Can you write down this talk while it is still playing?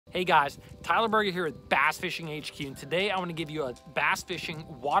Hey guys, Tyler Berger here with Bass Fishing HQ, and today I want to give you a bass fishing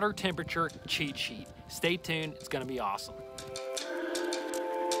water temperature cheat sheet. Stay tuned, it's going to be awesome.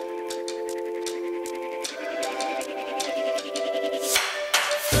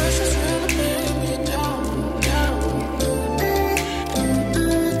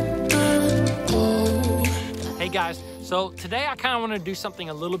 Hey guys, so today I kind of want to do something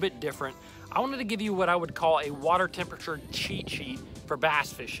a little bit different. I wanted to give you what I would call a water temperature cheat sheet for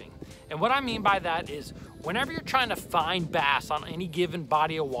bass fishing. And what I mean by that is whenever you're trying to find bass on any given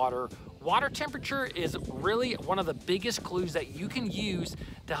body of water, water temperature is really one of the biggest clues that you can use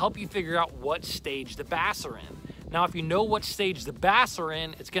to help you figure out what stage the bass are in. Now, if you know what stage the bass are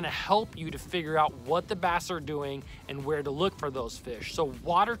in, it's gonna help you to figure out what the bass are doing and where to look for those fish. So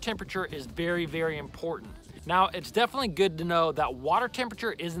water temperature is very, very important. Now, it's definitely good to know that water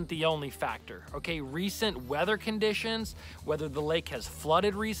temperature isn't the only factor, okay? Recent weather conditions, whether the lake has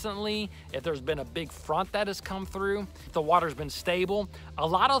flooded recently, if there's been a big front that has come through, if the water's been stable, a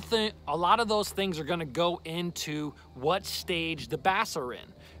lot of those things are gonna go into what stage the bass are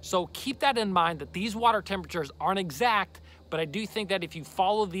in. So keep that in mind that these water temperatures aren't exact, but I do think that if you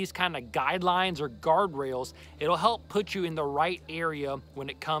follow these kind of guidelines or guardrails, it'll help put you in the right area when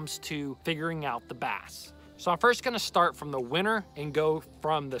it comes to figuring out the bass. So I'm first gonna start from the winter and go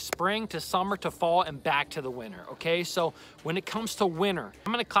from the spring to summer to fall and back to the winter, okay? So when it comes to winter,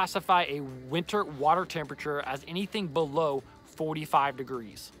 I'm gonna classify a winter water temperature as anything below 45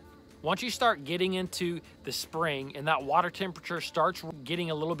 degrees. Once you start getting into the spring and that water temperature starts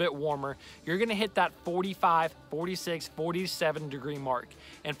getting a little bit warmer, you're gonna hit that 45, 46, 47 degree mark.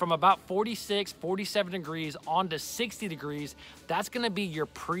 And from about 46, 47 degrees on to 60 degrees, that's gonna be your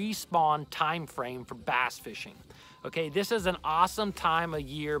pre-spawn time frame for bass fishing. Okay, this is an awesome time of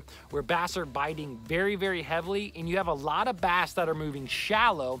year where bass are biting very, very heavily, and you have a lot of bass that are moving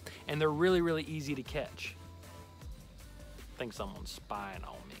shallow and they're really, really easy to catch. I think someone's spying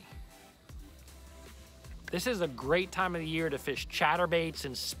on me. This is a great time of the year to fish chatterbaits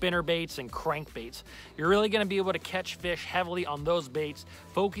and spinnerbaits and crankbaits. You're really gonna be able to catch fish heavily on those baits,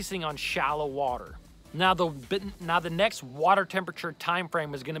 focusing on shallow water. Now the next water temperature time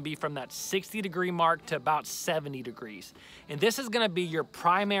frame is gonna be from that 60 degree mark to about 70 degrees. And this is gonna be your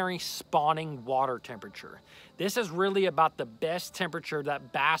primary spawning water temperature. This is really about the best temperature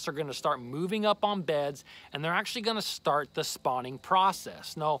that bass are gonna start moving up on beds, and they're actually gonna start the spawning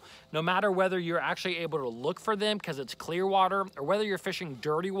process. No matter whether you're actually able to look for them because it's clear water, or whether you're fishing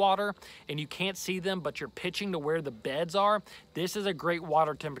dirty water and you can't see them but you're pitching to where the beds are, this is a great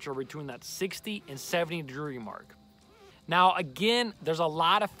water temperature between that 60 and 70 degree mark. Now again, there's a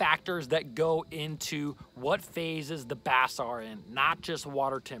lot of factors that go into what phases the bass are in, not just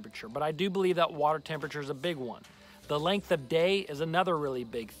water temperature, but I do believe that water temperature is a big one. The length of day is another really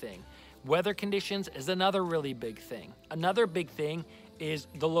big thing. Weather conditions is another really big thing. Another big thing is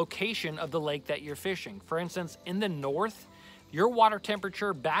the location of the lake that you're fishing. For instance, in the north, your water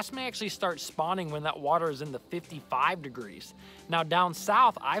temperature, bass may actually start spawning when that water is in the 55 degrees. Now down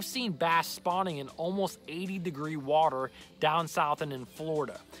south, I've seen bass spawning in almost 80 degree water down south and in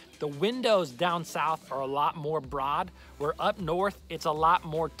Florida. The windows down south are a lot more broad, where up north, it's a lot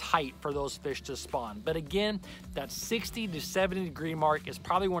more tight for those fish to spawn. But again, that 60 to 70 degree mark is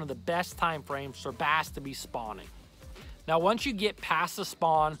probably one of the best time frames for bass to be spawning. Now, once you get past the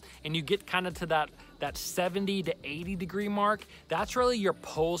spawn and you get kind of to that 70 to 80 degree mark, that's really your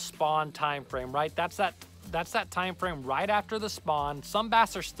post-spawn time frame, right? That's that time frame right after the spawn. Some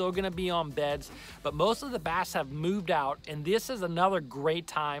bass are still gonna be on beds, but most of the bass have moved out, and this is another great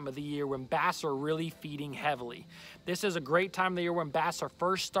time of the year when bass are really feeding heavily. This is a great time of the year when bass are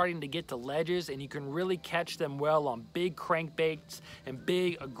first starting to get to ledges, and you can really catch them well on big crankbaits and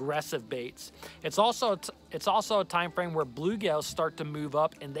big aggressive baits. It's also a time frame where bluegills start to move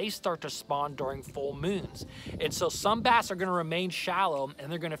up and they start to spawn during full moons. And so some bass are gonna remain shallow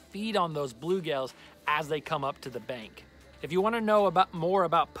and they're gonna feed on those bluegills as they come up to the bank. If you want to know more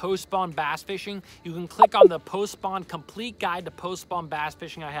about post-spawn bass fishing, you can click on the post-spawn complete guide to post-spawn bass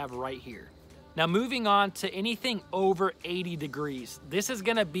fishing I have right here. Now moving on to anything over 80 degrees, this is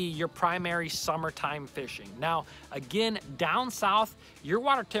gonna be your primary summertime fishing. Now, again, down south, your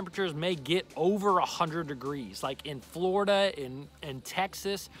water temperatures may get over 100 degrees, like in Florida, in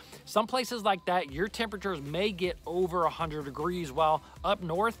Texas. Some places like that, your temperatures may get over 100 degrees, while up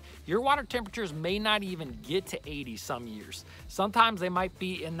north, your water temperatures may not even get to 80 some years. Sometimes they might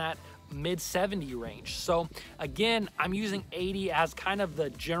be in that mid-70 range. So again, I'm using 80 as kind of the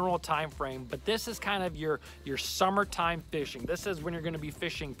general time frame, but this is kind of your summertime fishing. This is when you're going to be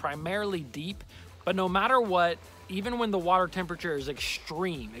fishing primarily deep, but no matter what, even when the water temperature is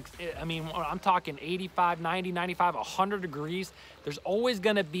extreme, I mean, I'm talking 85, 90, 95, 100 degrees, there's always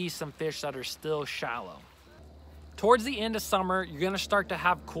gonna be some fish that are still shallow. Towards the end of summer, you're gonna start to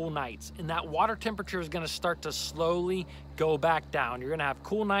have cool nights, and that water temperature is gonna start to slowly go back down. You're gonna have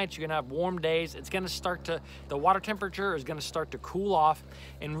cool nights, you're gonna have warm days. It's gonna start to, the water temperature is gonna start to cool off.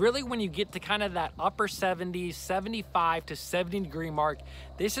 And really when you get to kind of that upper 70s, 75 to 70 degree mark,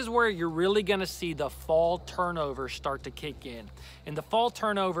 this is where you're really gonna see the fall turnover start to kick in. And the fall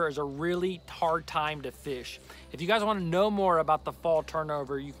turnover is a really hard time to fish. If you guys wanna know more about the fall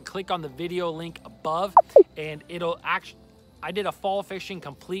turnover, you can click on the video link above and it'll actually, I did a fall fishing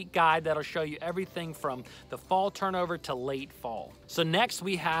complete guide that'll show you everything from the fall turnover to late fall. So next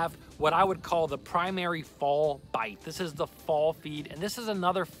we have what I would call the primary fall bite. This is the fall feed, and this is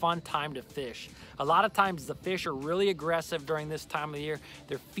another fun time to fish. A lot of times the fish are really aggressive during this time of the year.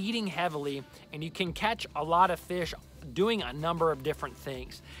 They're feeding heavily, and you can catch a lot of fish doing a number of different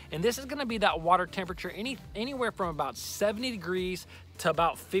things. And this is gonna be that water temperature anywhere from about 70 degrees to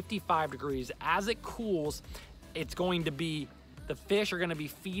about 55 degrees. As it cools, it's going to be, the fish are gonna be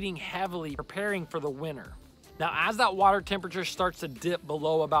feeding heavily, preparing for the winter. Now, as that water temperature starts to dip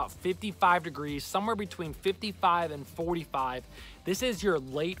below about 55 degrees, somewhere between 55 and 45, this is your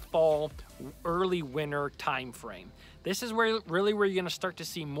late fall, early winter time frame. This is where you're gonna start to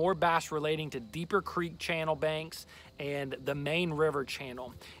see more bass relating to deeper creek channel banks and the main river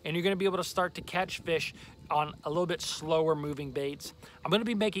channel. And you're gonna be able to start to catch fish on a little bit slower moving baits. I'm gonna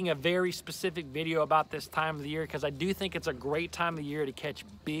be making a very specific video about this time of the year because I do think it's a great time of the year to catch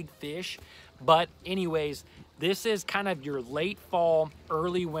big fish. But anyways, this is kind of your late fall,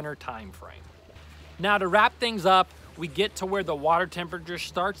 early winter time frame. Now to wrap things up, we get to where the water temperature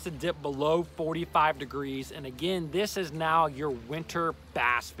starts to dip below 45 degrees. And again, this is now your winter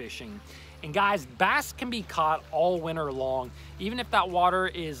bass fishing. And guys, bass can be caught all winter long, even if that water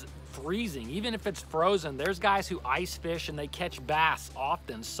is freezing, even if it's frozen. There's guys who ice fish and they catch bass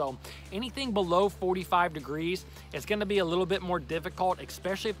often. So anything below 45 degrees, it's gonna be a little bit more difficult,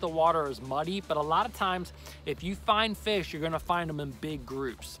 especially if the water is muddy. But a lot of times, if you find fish, you're gonna find them in big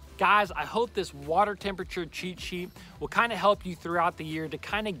groups. Guys, I hope this water temperature cheat sheet will kind of help you throughout the year to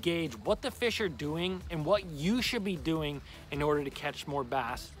kind of gauge what the fish are doing and what you should be doing in order to catch more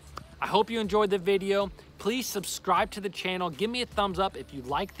bass. I hope you enjoyed the video. Please subscribe to the channel. Give me a thumbs up if you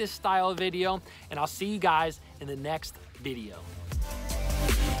like this style of video, and I'll see you guys in the next video.